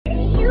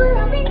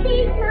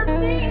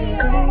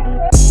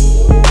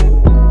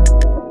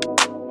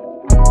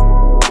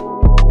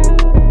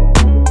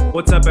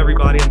What's up,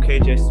 everybody? I'm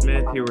KJ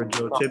Smith here with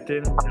Joe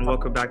Tipton, and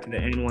welcome back to the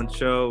N1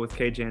 Show with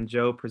KJ and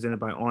Joe, presented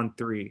by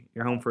On3,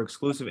 your home for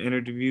exclusive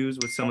interviews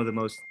with some of the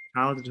most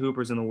talented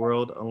hoopers in the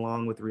world,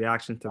 along with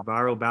reactions to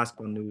viral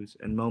basketball news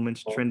and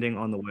moments trending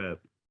on the web.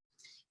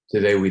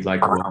 Today, we'd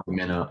like to welcome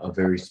in a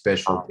very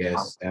special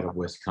guest out of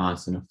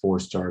Wisconsin, a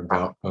four-star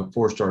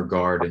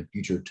guard and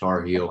future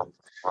Tar Heel,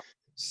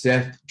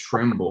 Seth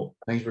Trimble.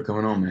 Thanks for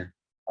coming on, man.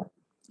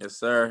 Yes,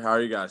 sir. How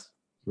are you guys?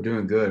 We're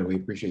doing good. We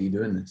appreciate you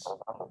doing this.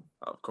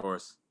 Of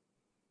course.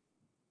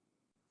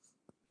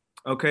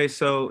 Okay,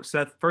 so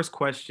Seth, first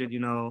question,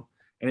 and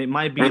it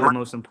might be the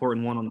most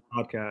important one on the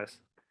podcast.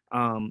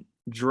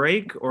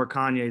 Drake or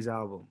Kanye's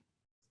album?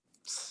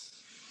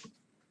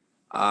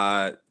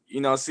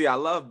 See, I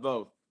love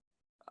both.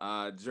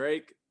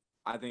 Drake,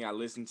 I think I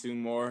listen to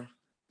more,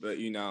 but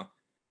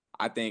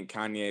I think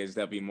Kanye is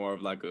definitely more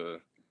of like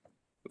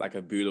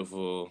a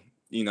beautiful,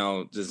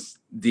 just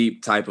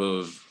deep type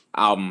of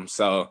album.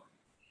 So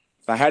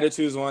if I had to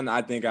choose one,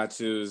 I think I'd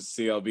choose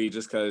CLB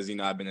just because,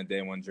 I've been a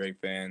day one Drake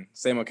fan.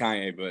 Same with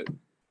Kanye, but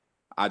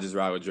I just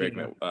ride with Drake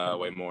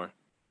way more.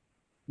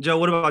 Joe,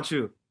 what about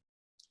you?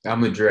 I'm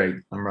with Drake.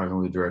 I'm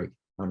rocking with Drake,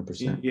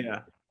 100%.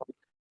 Yeah,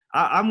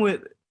 I'm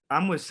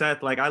with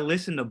Seth. Like, I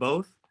listened to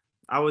both.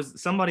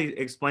 Somebody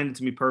explained it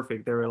to me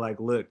perfect. They were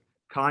like, look,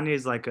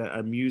 Kanye's like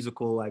a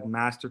musical like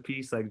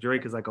masterpiece. Like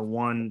Drake is like a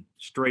one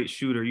straight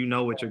shooter. You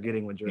know what you're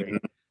getting with Drake.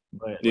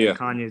 But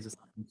Kanye's just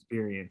an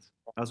experience.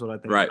 That's what I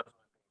think. Right.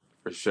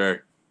 For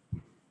sure.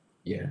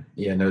 Yeah,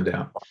 no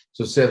doubt.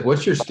 So Seth,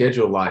 what's your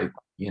schedule like?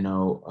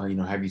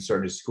 Have you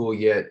started school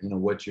yet?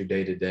 What's your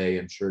day to day?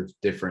 I'm sure it's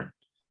different,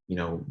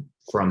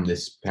 from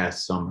this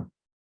past summer.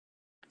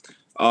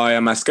 Oh yeah,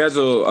 my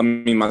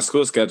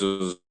school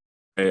schedule is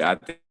I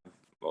think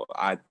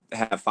I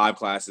have 5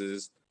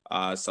 classes.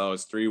 So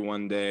it's 3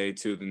 one day,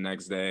 2 the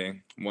next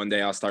day. One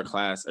day I'll start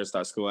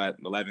school at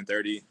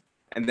 11:30.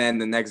 And then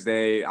the next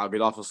day I'll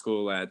get off of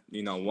school at,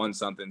 1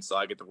 something. So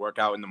I get to work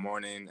out in the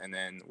morning and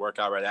then work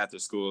out right after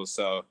school.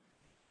 So,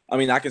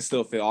 I can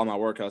still fit all my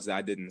workouts that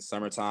I did in the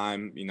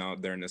summertime,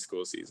 during the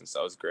school season.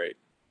 So it's great.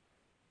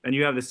 And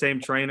you have the same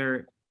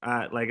trainer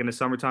like in the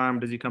summertime?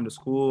 Does he come to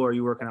school, or are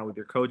you working out with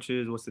your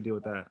coaches? What's the deal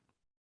with that?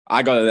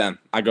 I go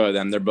to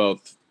them. They're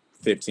both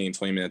 15,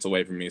 20 minutes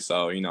away from me.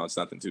 So, it's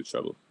nothing too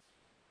trouble.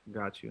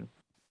 Got you.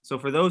 So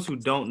for those who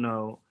don't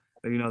know,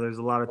 there's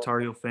a lot of Tar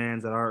Heel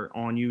fans that are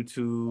on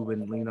YouTube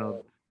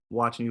and,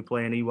 watching you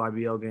play in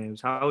EYBL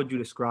games. How would you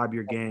describe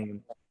your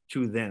game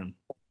to them?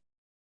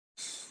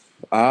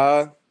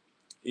 I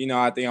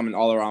think I'm an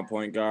all-around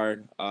point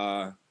guard.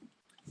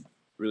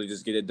 Really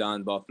just get it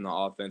done both in the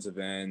offensive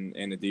end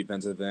and the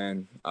defensive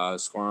end.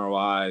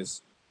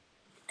 Scoring-wise,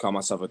 call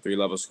myself a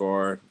 3-level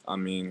scorer.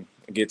 I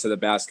get to the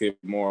basket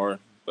more,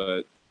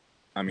 but,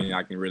 I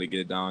can really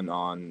get it done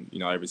on,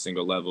 every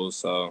single level.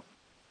 So,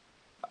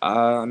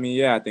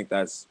 I think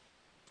that's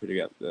pretty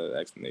good, the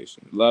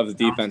explanation. Love the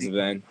defensive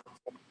end.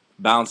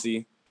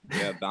 Bouncy.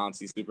 Yeah,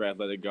 bouncy, super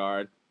athletic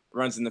guard.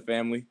 Runs in the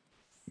family.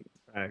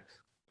 Thanks.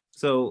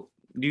 So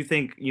do you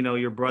think,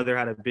 your brother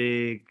had a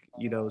big,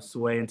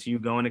 sway into you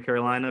going to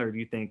Carolina, or do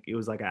you think it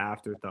was like an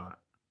afterthought?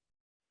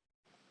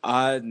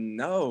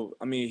 No.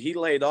 He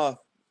laid off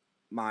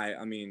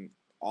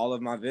all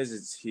of my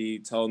visits. He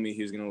told me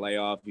he was going to lay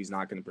off. He's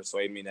not going to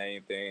persuade me to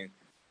anything.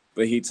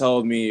 But he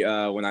told me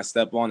when I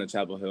step on the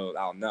Chapel Hill,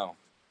 I'll know.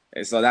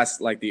 And so that's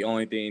like the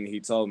only thing he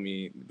told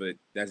me, but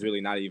that's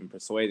really not even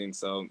persuading.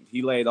 So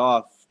he laid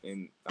off,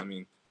 and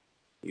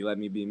he let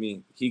me be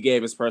me. He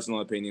gave his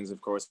personal opinions,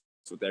 of course,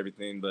 with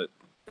everything, but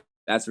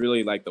that's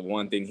really like the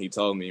one thing he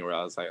told me where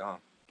I was like, oh,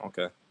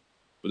 okay.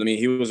 But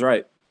he was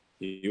right.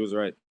 He was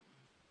right.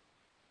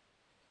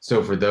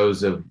 So for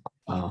those of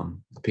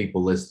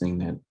people listening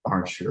that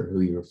aren't sure who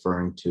you're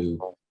referring to,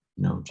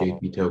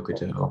 JP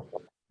Tokoto,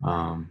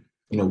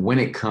 when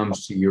it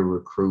comes to your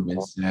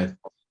recruitment, Seth,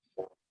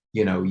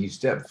 you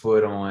step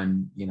foot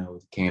on,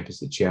 the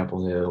campus at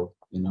Chapel Hill,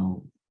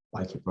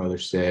 like your brother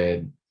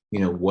said,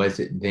 was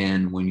it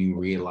then when you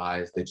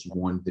realized that you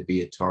wanted to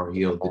be a Tar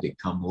Heel? Did it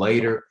come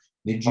later?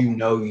 Did you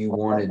know you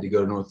wanted to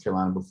go to North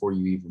Carolina before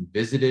you even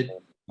visited?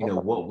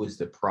 What was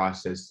the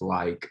process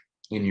like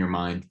in your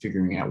mind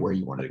figuring out where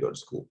you wanted to go to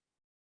school?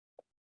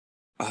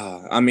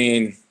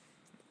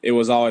 It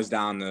was always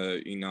down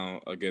to,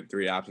 a good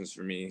 3 options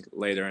for me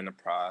later in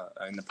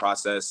the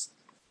process.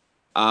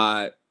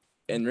 And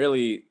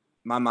really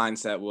my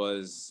mindset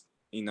was,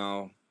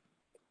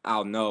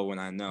 I'll know when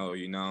I know,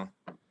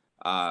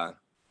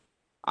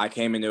 I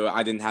came into it,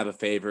 I didn't have a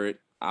favorite.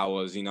 I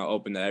was,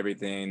 open to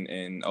everything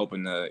and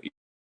open to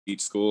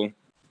each school.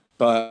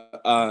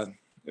 But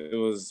it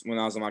was when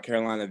I was on my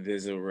Carolina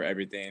visit where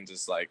everything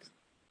just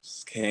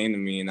came to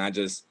me, and I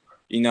just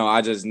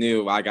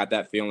knew. I got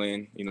that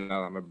feeling.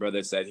 My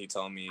brother said, he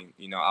told me,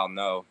 I'll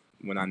know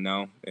when I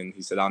know. And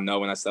he said, I'll know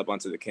when I step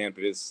onto the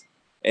campus.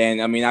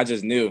 And I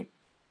just knew.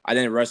 I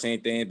didn't rush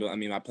anything, but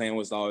my plan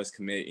was to always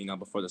commit,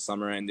 before the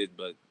summer ended.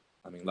 But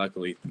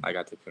luckily I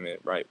got to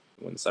commit right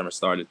when the summer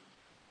started.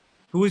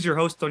 Who was your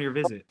host on your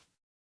visit?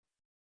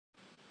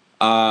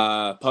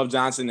 Pub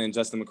Johnson and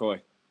Justin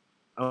McCoy.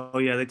 Oh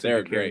yeah, they took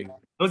They're good care of great. you.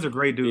 Those are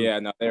great dudes. Yeah,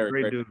 no, they're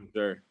Great great dudes. for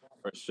sure.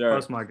 For sure.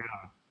 Trust my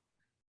God.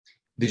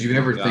 Did you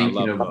ever Yeah, I think,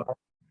 love them.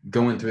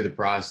 going through the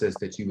process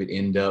that you would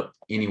end up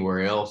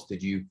anywhere else?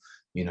 Did you,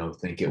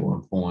 think at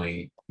one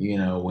point,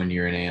 when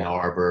you're in Ann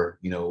Arbor,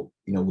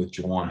 with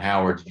Jawan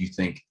Howard, did you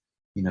think,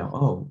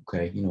 oh,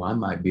 okay, I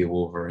might be a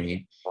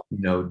Wolverine?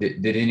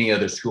 Did any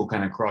other school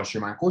kind of cross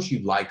your mind? Of course, you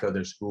like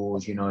other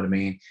schools, you know what I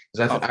mean?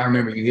 Because I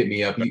remember you hit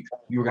me up. You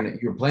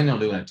were planning on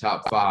doing a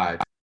top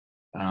 5.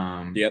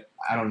 Yep.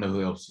 I don't know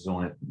who else is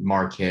on it.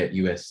 Marquette,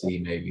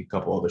 USC, maybe a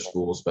couple other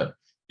schools, but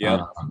Yep.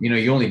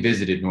 you only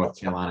visited North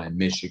Carolina and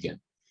Michigan.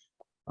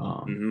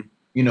 hmm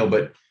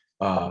But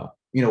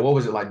what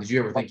was it like? Did you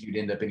ever think you'd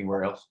end up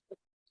anywhere else?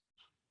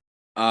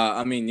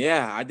 I mean,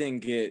 yeah, I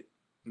didn't get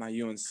my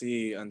UNC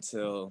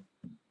until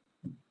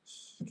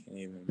I can't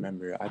even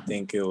remember. I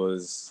think it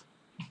was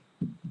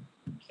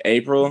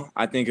April.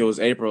 I think it was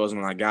April is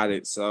when I got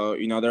it. So,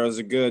 there was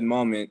a good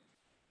moment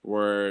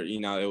where,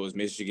 it was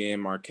Michigan,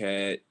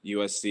 Marquette,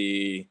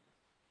 USC.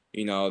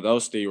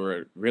 Those 3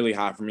 were really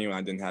high for me when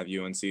I didn't have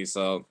UNC.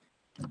 So,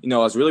 it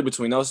was really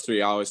between those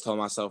 3. I always told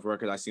myself, where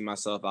could I see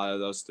myself out of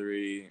those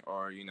 3?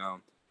 Or,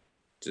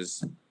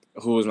 just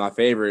who was my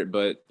favorite.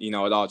 But, it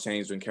all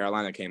changed when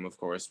Carolina came, of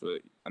course.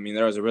 But, I mean,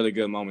 there was a really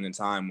good moment in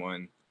time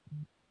when,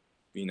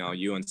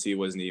 UNC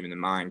wasn't even in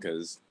mind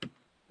because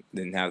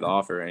didn't have the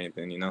offer or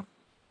anything,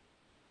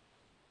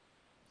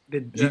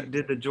 Did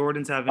the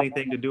Jordans have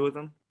anything to do with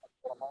them?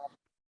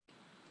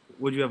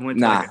 Would you have went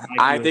to Nah, like a Nike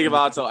I or didn't think something?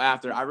 about it till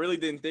after. I really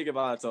didn't think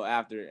about it till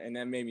after, and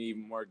that made me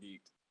even more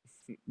geeked.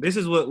 This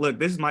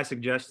is my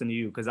suggestion to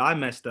you because I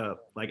messed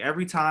up. Like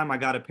every time I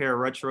got a pair of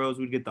retros,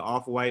 we'd get the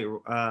off-white,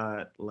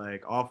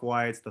 like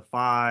off-whites, the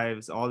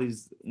 5s, all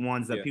these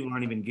ones that Yeah. people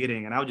aren't even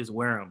getting, and I would just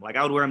wear them. Like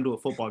I would wear them to a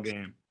football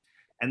game,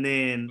 and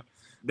then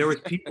there was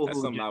people That's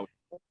who, something I would.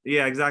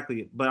 yeah,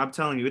 exactly. But I'm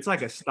telling you, it's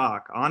like a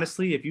stock.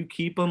 Honestly, if you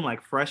keep them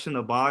like fresh in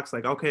the box,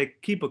 like okay,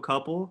 keep a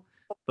couple,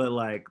 but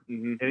like,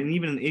 Mm-hmm.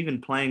 and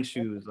even playing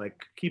shoes, like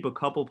keep a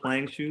couple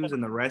playing shoes,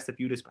 and the rest, if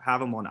you just have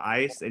them on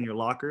ice in your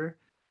locker,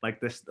 like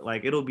this,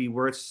 like it'll be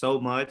worth so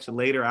much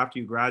later after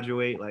you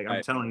graduate. Like I'm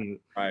Right. telling you,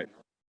 Right.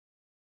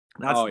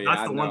 that's Oh yeah,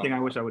 I the one know. thing I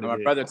wish I would have My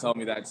did. brother told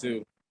me that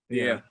too.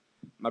 Yeah, Yeah,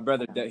 my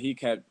brother that he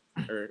kept,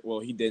 or well,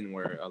 he didn't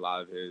wear a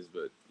lot of his,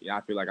 but yeah,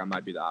 I feel like I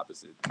might be the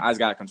opposite. I just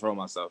gotta control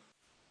myself.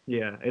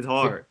 yeah, it's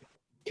hard.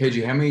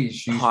 KJ, how many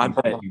shoes Oh, I do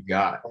you think bet. you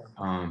got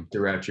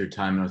throughout your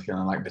time in North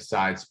Carolina, like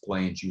besides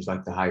playing shoes,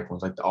 like the hype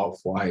ones, like the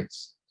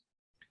off-whites?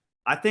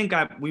 I think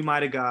we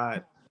might have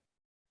got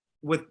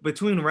with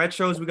between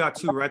retros, we got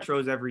 2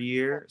 retros every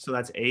year, so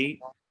that's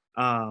 8.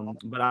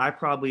 But I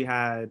probably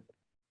had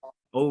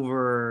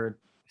over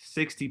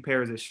 60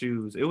 pairs of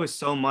shoes. It was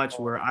so much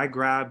where I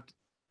grabbed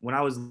when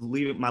I was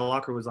leaving, my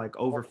locker was like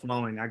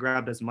overflowing. I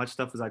grabbed as much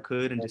stuff as I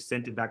could and just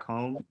sent it back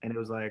home. And it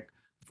was like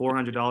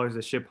 $400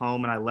 to ship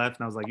home. And I left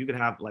and I was like, you could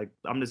have like,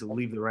 I'm just gonna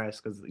leave the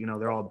rest because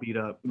they're all beat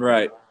up.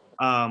 Right.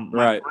 My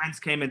Right. friends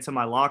came into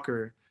my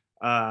locker.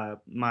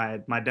 My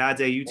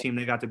dad's AU team,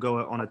 they got to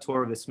go on a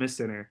tour of the Smith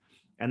Center,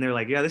 and they're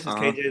like, "Yeah, this is Uh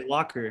huh. KJ's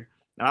locker,"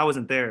 and I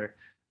wasn't there.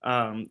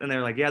 And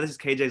they're like, "Yeah, this is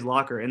KJ's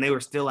locker," and they were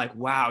still like,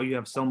 "Wow, you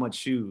have so much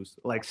shoes!"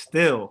 Like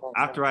still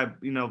after I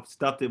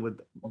stuffed it with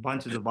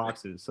bunches of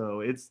boxes.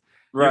 So you're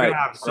gonna Right.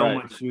 have so Right.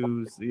 much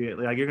shoes. Yeah,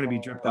 like you're gonna be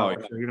dripped Oh out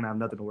for yeah. sure. You're gonna have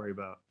nothing to worry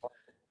about.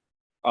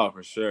 Oh,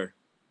 for sure.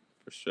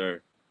 For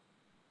sure.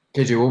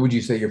 KJ, what would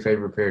you say your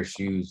favorite pair of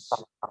shoes?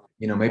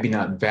 Maybe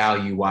not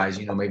value-wise,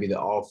 maybe the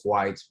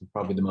off-whites were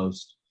probably the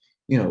most,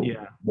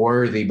 Yeah.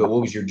 worthy, but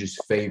what was your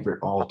just favorite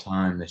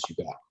all-time that you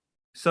got?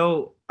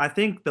 So I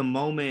think the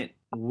moment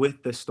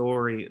with the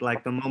story,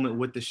 like the moment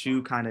with the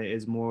shoe, kind of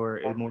is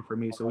more for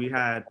me. So we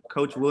had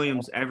Coach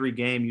Williams every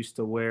game used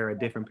to wear a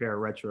different pair of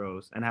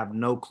retros and have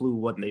no clue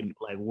what they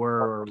like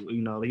were.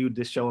 Or, he would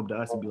just show up to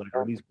us and be like,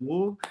 "Are these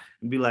cool?"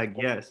 And be like,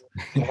 "Yes."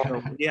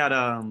 So he had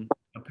a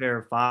pair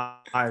of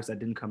 5s that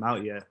didn't come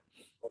out yet.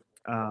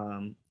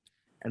 Um,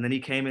 and then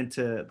he came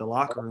into the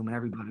locker room and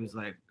everybody was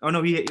like, "Oh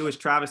no, it was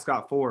Travis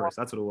Scott 4s.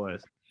 That's what it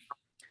was."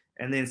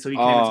 And then so he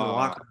came into the Oh.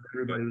 locker room,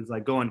 everybody was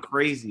like going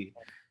crazy.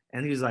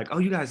 And he was like, "Oh,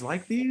 you guys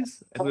like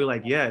these?" And we were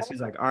like, "Yes."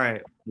 He's like, "All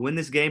right, win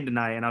this game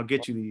tonight and I'll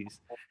get you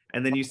these."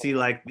 And then you see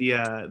like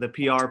the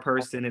PR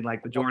person and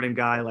like the Jordan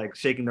guy like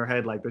shaking their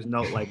head like there's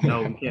no,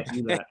 we can't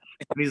do that.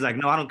 And he's like,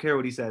 "No, I don't care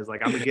what he says.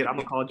 Like I'm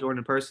gonna call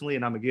Jordan personally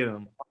and I'm gonna get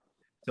him."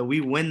 So we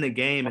win the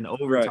game in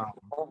Right. overtime.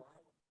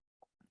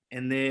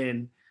 And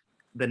then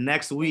the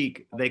next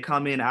week they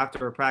come in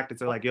after a practice,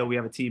 they're like, "Yo, we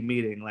have a team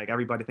meeting. Like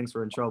everybody thinks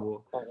we're in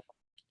trouble."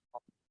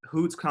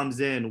 Hoots comes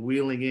in,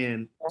 wheeling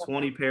in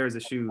 20 pairs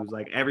of shoes.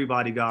 Like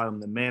everybody got them.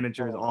 The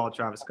managers, all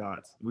Travis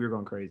Scott's. We were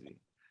going crazy.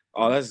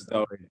 Oh, that's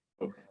dope.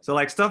 So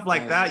like stuff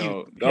like That's that, you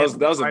dope. can't put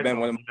Those the have price been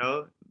one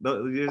on,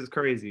 of It's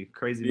crazy,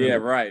 crazy. yeah,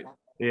 Numbers. right.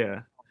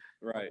 Yeah.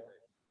 Right.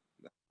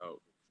 Oh.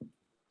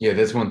 Yeah,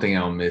 that's one thing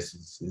I'll miss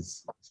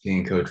is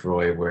seeing Coach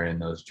Roy wearing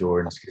those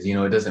Jordans because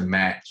it doesn't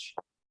match,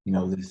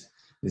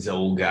 this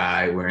old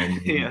guy wearing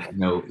Yeah.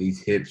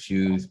 these hip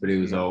shoes, but it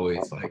was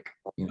always like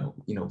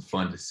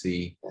fun to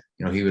see.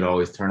 he would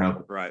always turn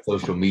up Right.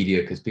 social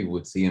media because people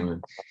would see him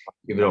and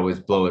he would always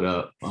blow it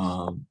up.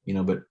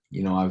 But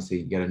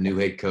obviously you got a new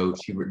head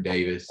coach, Hubert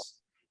Davis.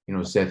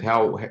 Seth,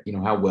 how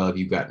well have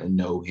you gotten to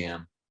know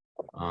him?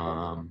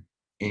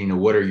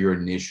 And what are your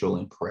initial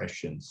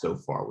impressions so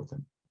far with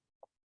him?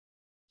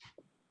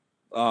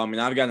 I mean,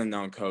 I've gotten to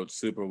know Coach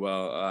super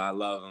well. I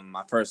love him.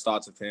 My first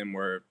thoughts of him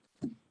were,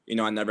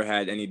 I never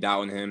had any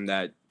doubt in him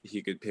that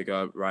he could pick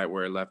up right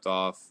where it left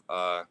off.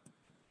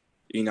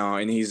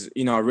 And he's,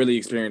 a really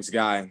experienced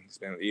guy. He's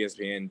been with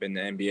ESPN, been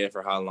in the NBA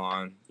for how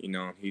long?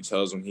 He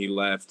chose when he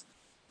left.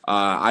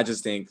 I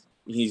just think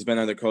he's been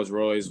under Coach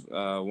Roy's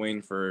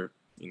wing for,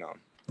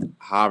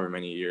 however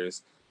many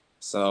years.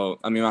 So,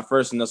 I mean, my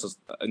first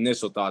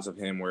initial thoughts of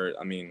him were,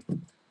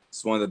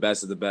 it's one of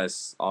the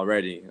best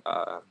already.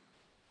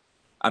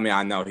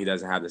 I know he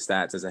doesn't have the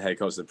stats as a head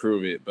coach to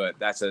prove it, but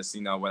that's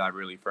just, what I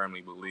really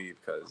firmly believe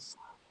because,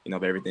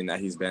 of everything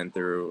that he's been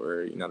through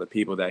or, the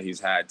people that he's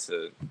had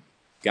to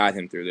guide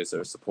him through this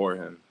or support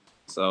him.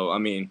 So,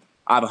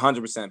 I have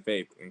 100%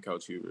 faith in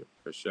Coach Hubert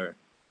for sure.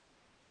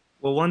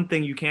 Well, one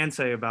thing you can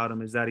say about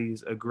him is that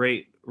he's a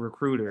great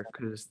recruiter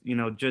because,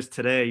 just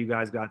today you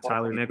guys got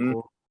Tyler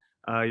Nickel.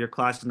 Your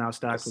class is now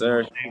stacked with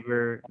Will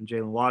Shaver and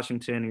Jalen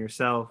Washington and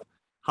yourself.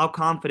 How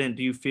confident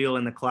do you feel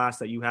in the class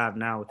that you have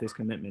now with this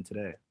commitment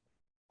today?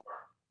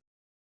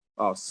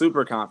 Oh,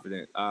 super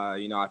confident. I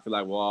feel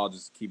like we'll all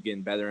just keep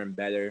getting better and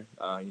better,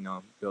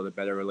 build a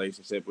better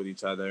relationship with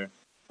each other.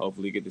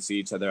 Hopefully get to see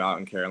each other out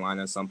in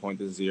Carolina at some point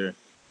this year.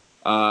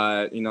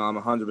 I'm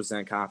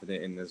 100%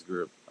 confident in this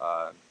group.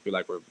 I feel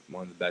like we're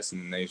one of the best in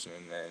the nation.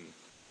 And,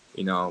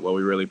 what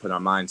we really put our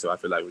mind to, I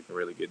feel like we can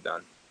really get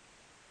done.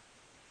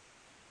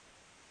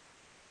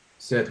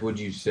 Seth, would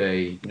you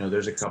say,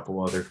 there's a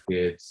couple other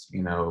kids,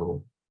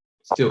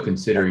 still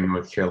considering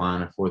North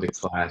Carolina for the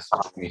class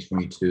of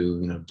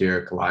 2022,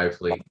 Derek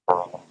Lively,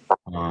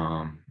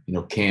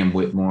 Cam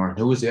Whitmore.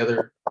 Who was the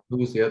other,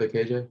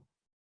 KJ?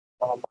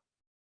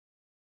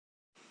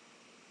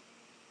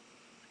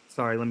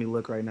 Sorry, let me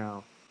look right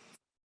now.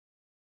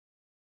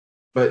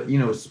 But,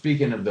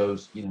 speaking of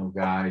those,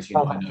 guys,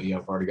 I know you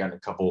have already got a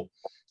couple,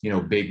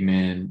 big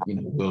men,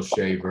 Will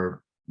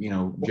Shaver,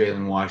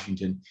 Jalen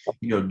Washington.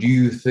 Do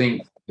you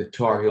think the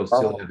Tar Heels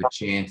still have a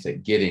chance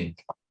at getting,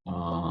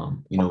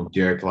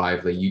 Derek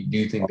Lively? Do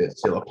you think that's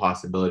still a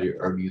possibility,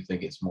 or do you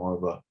think it's more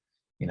of a,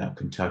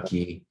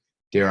 Kentucky,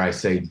 dare I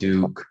say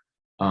Duke,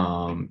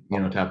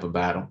 type of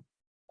battle?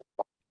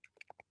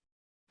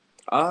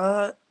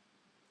 I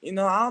don't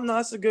know.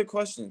 That's a good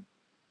question.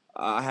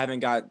 I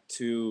haven't got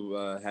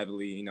too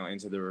heavily,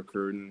 into the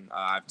recruiting.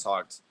 I've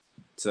talked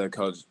to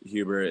Coach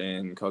Hubert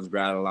and Coach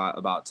Brad a lot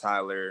about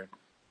Tyler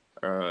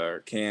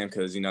or Cam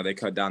because, they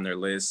cut down their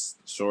list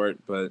short.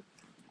 But,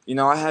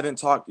 I haven't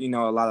talked, a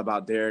lot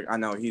about Derek. I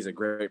know he's a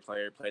great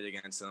player, played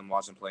against him,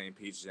 watched him play in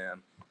Peach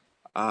Jam.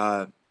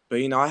 But,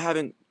 I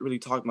haven't really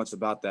talked much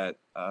about that.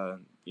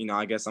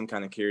 I guess I'm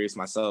kind of curious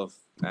myself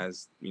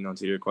as,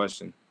 to your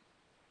question.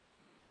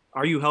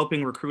 Are you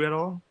helping recruit at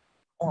all?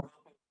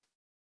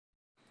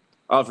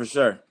 Oh, for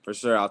sure. For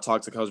sure. I'll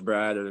talk to Coach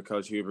Brad or to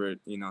Coach Hubert,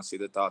 see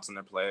the thoughts on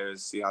their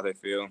players, see how they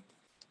feel,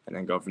 and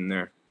then go from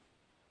there.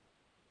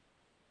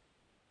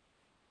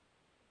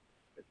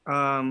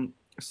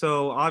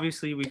 So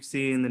obviously we've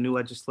seen the new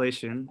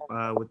legislation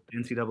with the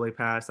NCAA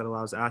pass that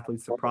allows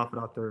athletes to profit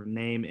off their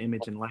name,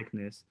 image, and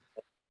likeness.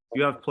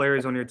 You have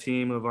players on your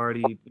team who have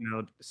already,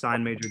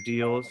 signed major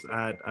deals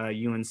at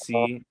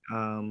UNC.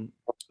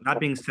 That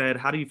being said,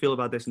 how do you feel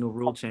about this new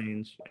rule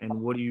change? And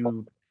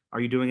are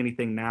you doing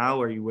anything now?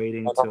 Or are you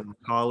waiting till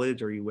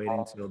college? Or are you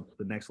waiting till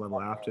the next level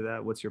after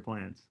that? What's your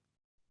plans?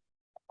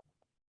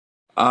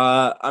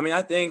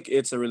 I think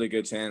it's a really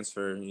good chance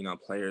for,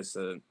 players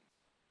to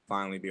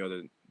finally be able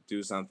to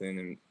do something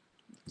and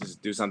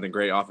just do something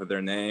great off of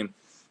their name.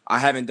 I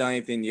haven't done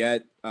anything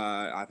yet.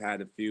 I've had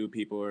a few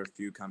people or a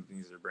few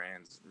companies or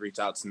brands reach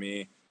out to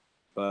me.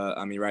 But,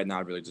 right now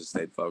I really just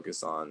stayed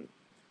focused on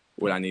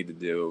what I need to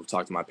do,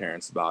 talk to my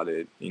parents about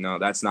it.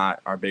 That's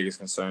not our biggest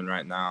concern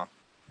right now.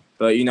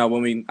 But,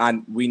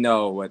 when we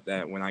know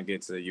when I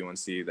get to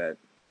UNC that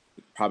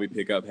probably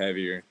pick up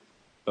heavier.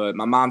 But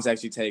my mom's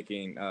actually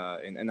taking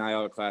an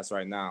NIL class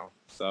right now.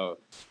 So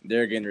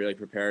they're getting really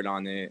prepared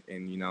on it.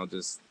 And,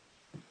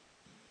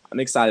 I'm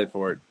excited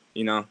for it.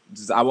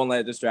 I won't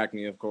let it distract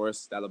me, of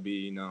course. That'll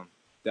be,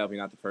 definitely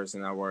not the first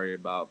thing I worry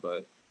about.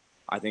 But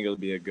I think it'll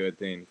be a good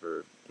thing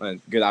a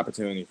good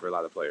opportunity for a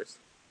lot of players.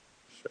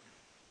 Sure.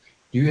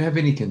 Do you have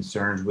any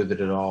concerns with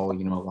it at all? A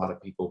lot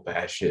of people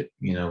bash it,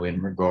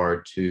 in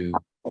regard to,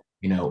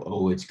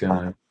 it's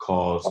going to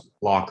cause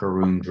locker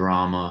room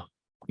drama.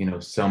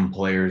 Some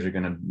players are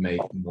going to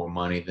make more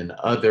money than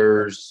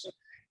others.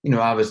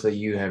 Obviously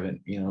you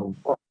haven't,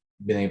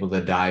 been able to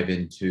dive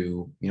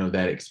into,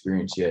 that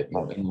experience yet,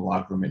 in the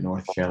locker room at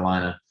North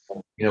Carolina,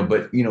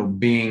 but,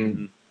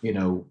 being,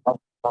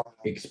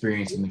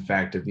 experiencing the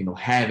fact of,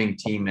 having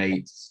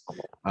teammates,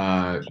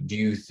 do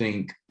you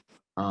think,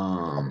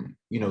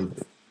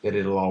 that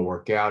it'll all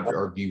work out,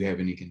 or do you have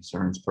any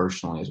concerns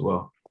personally as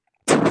well?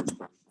 I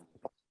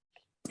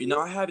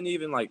haven't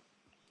even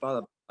thought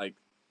of like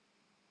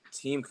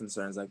team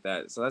concerns like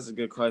that. So that's a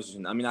good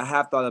question. I mean, I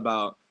have thought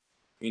about,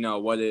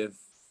 what if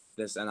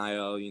this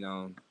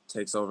NIL,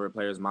 takes over a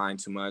player's mind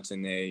too much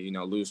and they,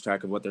 lose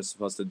track of what they're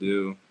supposed to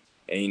do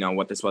and,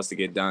 what they're supposed to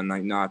get done.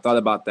 Like, no, I thought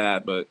about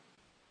that, but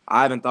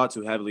I haven't thought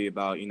too heavily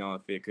about,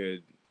 if it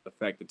could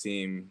affect the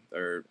team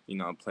or,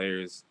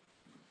 players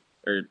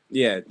or,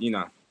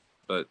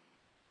 but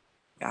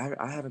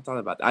I haven't thought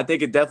about that. I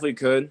think it definitely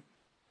could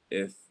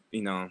if,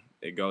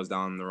 it goes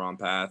down the wrong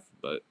path,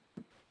 but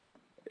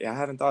yeah, I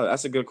haven't thought.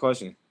 That's a good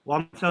question. Well,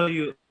 I'm gonna tell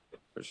you.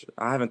 For sure.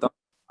 I haven't thought.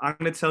 I'm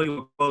gonna tell you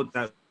a quote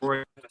that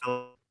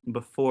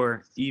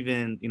before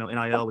even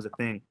NIL was a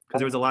thing, because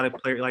there was a lot of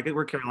players like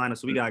we're Carolina,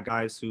 so we got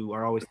guys who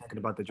are always thinking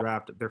about the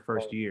draft their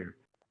first year,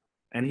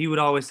 and he would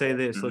always say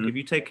this: look, if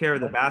you take care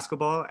of the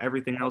basketball,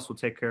 everything else will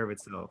take care of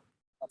itself.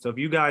 So if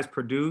you guys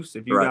produce,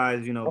 if you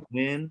guys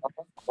win,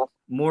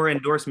 more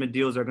endorsement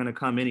deals are gonna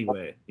come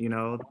anyway.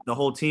 The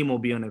whole team will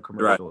be on a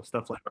commercial,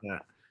 stuff like that.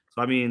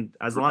 So, I mean,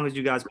 as long as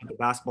you guys put the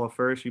basketball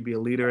first, you be a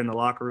leader in the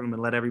locker room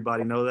and let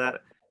everybody know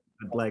that.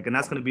 And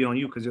that's going to be on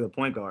you because you're the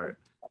point guard.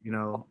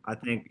 I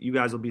think you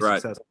guys will be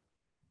successful.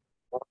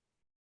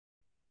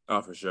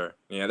 Oh, for sure.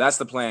 Yeah, that's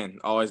the plan.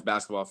 Always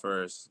basketball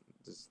first.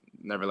 Just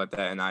never let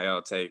that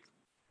NIL take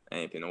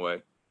anything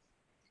away.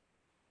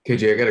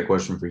 KJ, I got a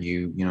question for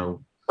you.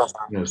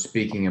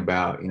 Speaking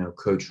about,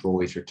 Coach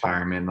Roy's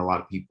retirement, and a lot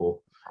of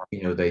people,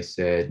 they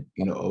said,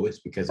 oh,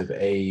 it's because of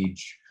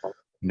age.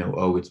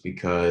 Oh, it's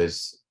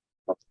because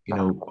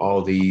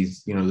all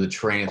these, the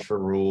transfer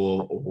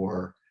rule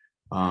or,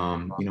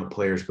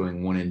 players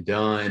going one and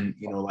done,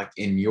 like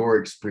in your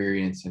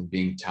experience and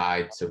being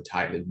tied so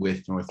tightly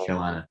with North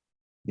Carolina,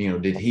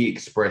 did he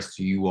express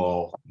to you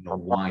all,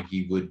 why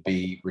he would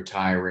be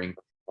retiring?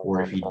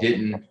 Or if he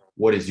didn't,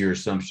 what is your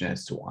assumption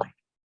as to why?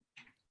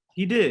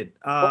 He did.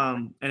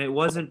 And it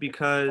wasn't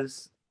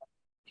because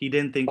he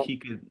didn't think he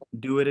could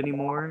do it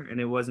anymore. And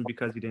it wasn't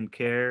because he didn't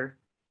care.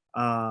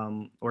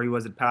 Or he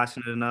wasn't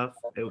passionate enough.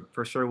 It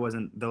for sure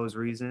wasn't those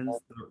reasons.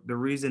 The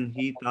reason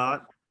he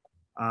thought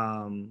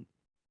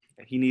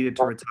he needed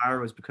to retire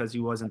was because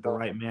he wasn't the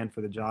right man for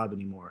the job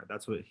anymore.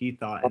 That's what he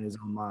thought in his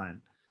own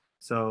mind.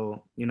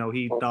 So,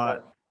 he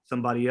thought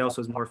somebody else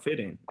was more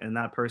fitting, and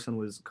that person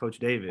was Coach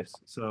Davis.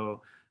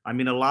 So, I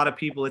mean, a lot of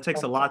people, it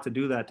takes a lot to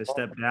do that, to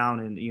step down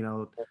and,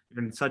 you're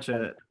in such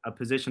a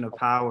position of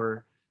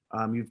power.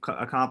 You've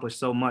accomplished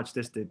so much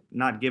just to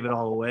not give it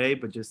all away,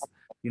 but just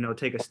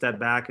take a step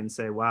back and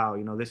say, wow,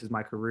 this is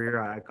my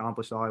career. I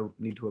accomplished all I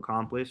need to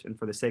accomplish. And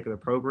for the sake of the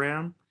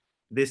program,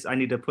 I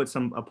need to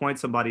appoint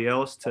somebody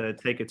else to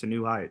take it to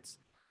new heights.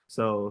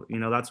 So,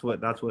 that's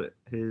what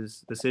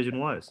his decision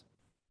was.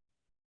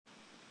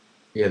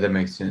 Yeah, that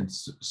makes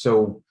sense.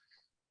 So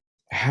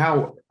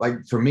how,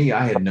 like for me,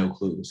 I had no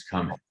clue it was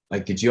coming.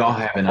 Like, did you all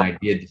have an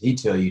idea? Did he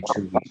tell you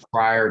 2 weeks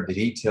prior? Did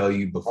he tell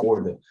you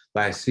before the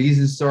last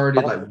season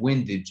started? Like,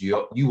 when did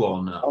you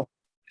all know?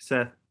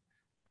 Seth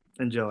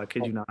and Joe, I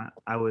kid you not,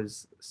 I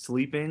was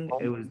sleeping.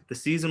 The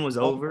season was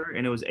over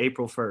and it was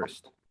April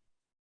 1st.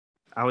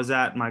 I was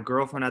at my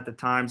girlfriend at the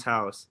time's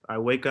house. I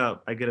wake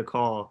up, I get a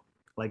call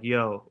like,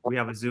 yo, we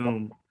have a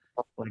Zoom.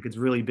 Like, it's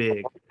really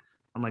big.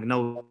 I'm like,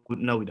 no, we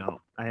don't.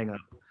 I hang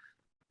up.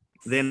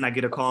 Then I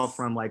get a call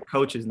from like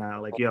coaches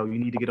now, like, yo, you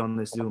need to get on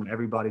this Zoom.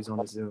 Everybody's on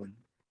this Zoom.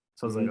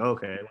 So I was like,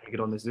 okay, let me get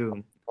on this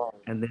Zoom.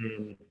 And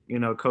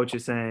then, coach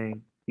is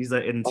saying, he's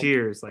like in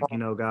tears, like,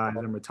 guys,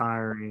 I'm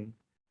retiring.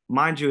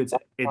 Mind you,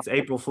 it's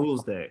April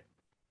Fool's Day.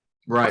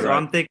 Right. So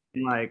I'm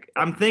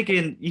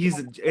thinking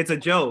it's a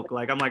joke.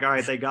 Like, I'm like, all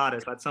right, they got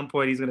us. At some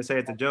point he's gonna say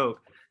it's a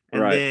joke.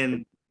 And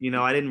then,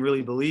 I didn't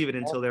really believe it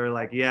until they were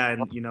like, yeah,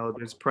 and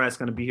there's press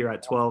gonna be here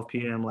at 12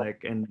 p.m.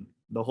 Like, and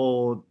the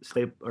whole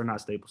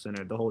Staples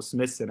Center, the whole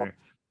Smith Center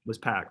was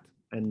packed,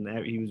 and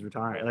he was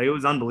retiring. Like, it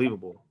was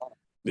unbelievable.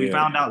 We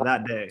found out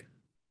that day.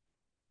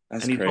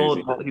 That's and he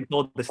crazy.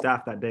 told the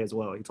staff that day as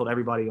well. He told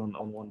everybody on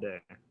one day.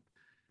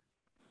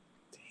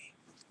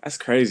 That's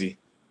crazy.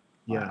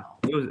 Yeah,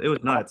 it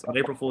was nuts on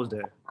April Fool's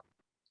Day.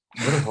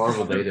 What a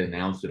horrible day to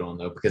announce it on,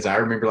 though, because I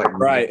remember like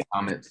reading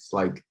comments,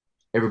 like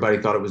everybody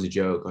thought it was a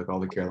joke, like all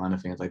the Carolina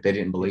fans, like they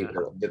didn't believe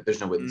it. There's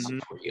no way this is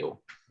real.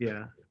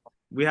 Yeah.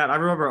 I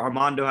remember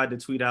Armando had to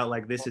tweet out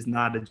like, this is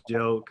not a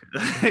joke.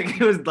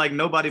 It was like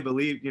nobody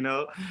believed,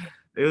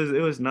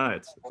 it was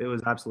nuts. It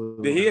was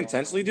absolutely Did he nuts.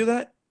 intentionally do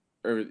that?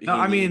 Or No,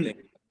 I mean,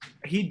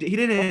 he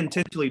didn't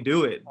intentionally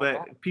do it,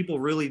 but people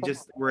really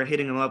just were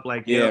hitting him up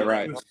like, yeah,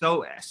 right.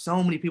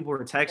 So many people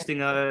were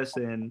texting us,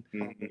 and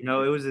it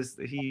was just,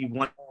 he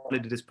wanted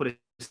to just put a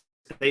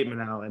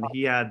statement out, and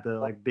he had the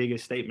like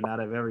biggest statement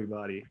out of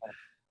everybody.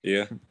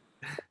 Yeah,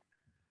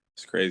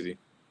 it's crazy.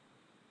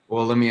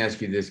 Well, let me ask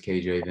you this,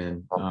 KJ,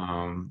 then,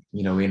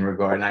 in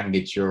regard, and I can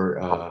get your,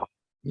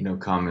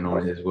 comment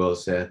on it as well,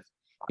 Seth.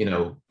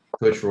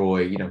 Coach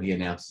Roy, he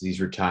announces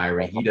he's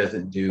retiring. He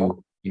doesn't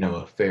do,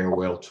 a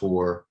farewell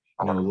tour,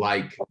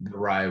 like the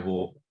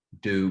rival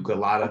Duke. A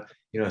lot of,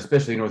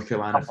 especially North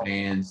Carolina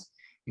fans,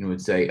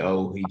 would say,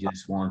 oh, he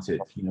just wants it,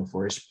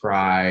 for his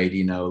pride,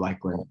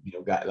 like when,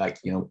 got like,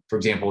 for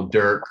example,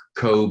 Dirk,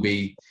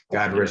 Kobe,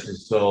 God rest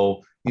his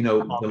soul,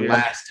 the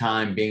last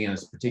time being in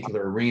this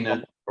particular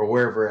arena or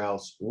wherever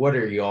else. What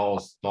are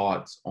y'all's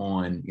thoughts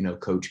on,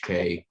 Coach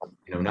K,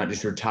 not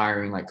just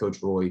retiring like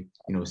Coach Roy,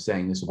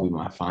 saying this will be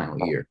my final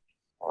year?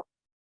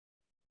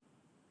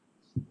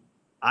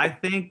 I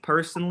think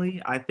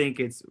personally, I think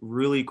it's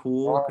really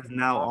cool because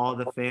now all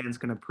the fans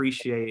can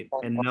appreciate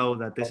and know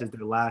that this is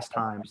their last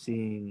time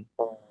seeing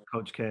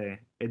Coach K.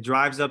 It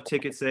drives up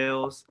ticket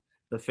sales.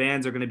 The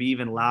fans are going to be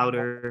even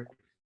louder.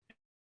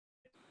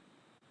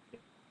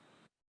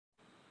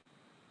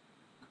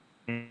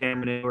 And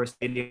Indoor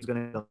Stadium is going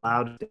to be the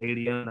loudest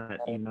stadium that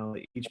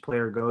each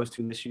player goes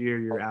to this year.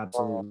 You're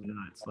absolutely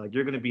nuts. Like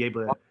you're going to be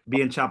able to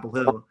be in Chapel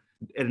Hill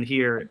and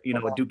hear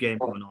a Duke game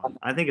going on.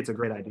 I think it's a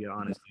great idea,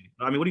 honestly.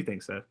 I mean, what do you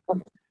think, Seth?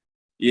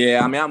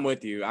 Yeah, I mean, I'm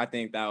with you. I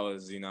think that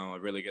was, a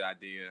really good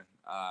idea.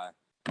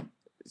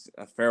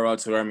 A farewell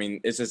tour. I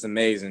mean, it's just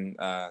amazing.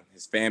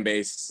 His fan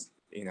base,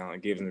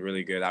 it gives him a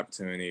really good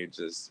opportunity to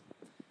just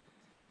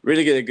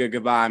really get a good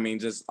goodbye. I mean,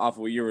 just off of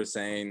what you were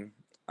saying,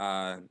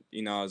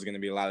 there's going to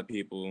be a lot of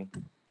people.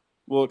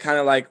 Well, kind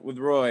of like with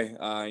Roy,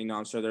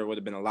 I'm sure there would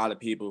have been a lot of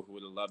people who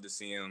would have loved to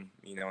see him,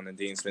 in the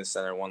Dean Smith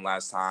Center one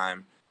last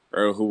time,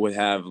 or who would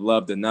have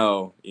loved to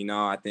know.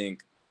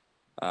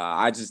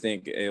 I just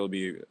think it'll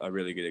be a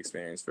really good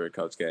experience for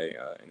Coach K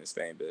and his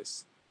fan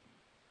base.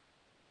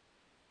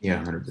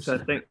 Yeah,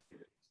 100%.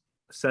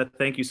 Seth,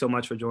 thank you so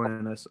much for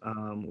joining us.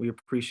 We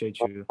appreciate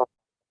you.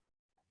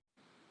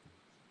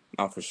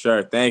 Oh, for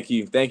sure. Thank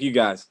you. Thank you,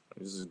 guys.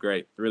 This is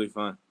great. Really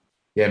fun.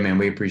 Yeah, man,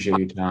 we appreciate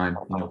your time.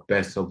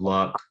 Best of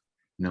luck,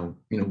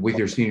 with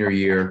your senior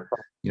year,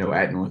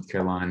 at North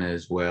Carolina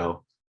as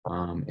well.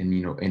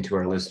 And to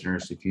our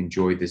listeners, if you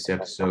enjoyed this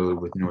episode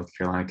with North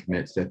Carolina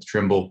commit Seth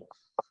Trimble,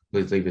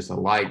 please leave us a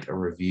like, a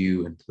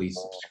review, and please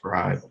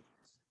subscribe.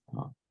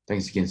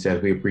 Thanks again,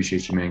 Seth. We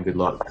appreciate you, man. Good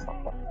luck.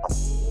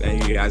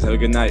 Thank you, guys. Have a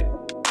good night.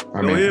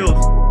 Go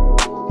Heels.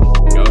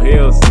 Go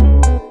Heels.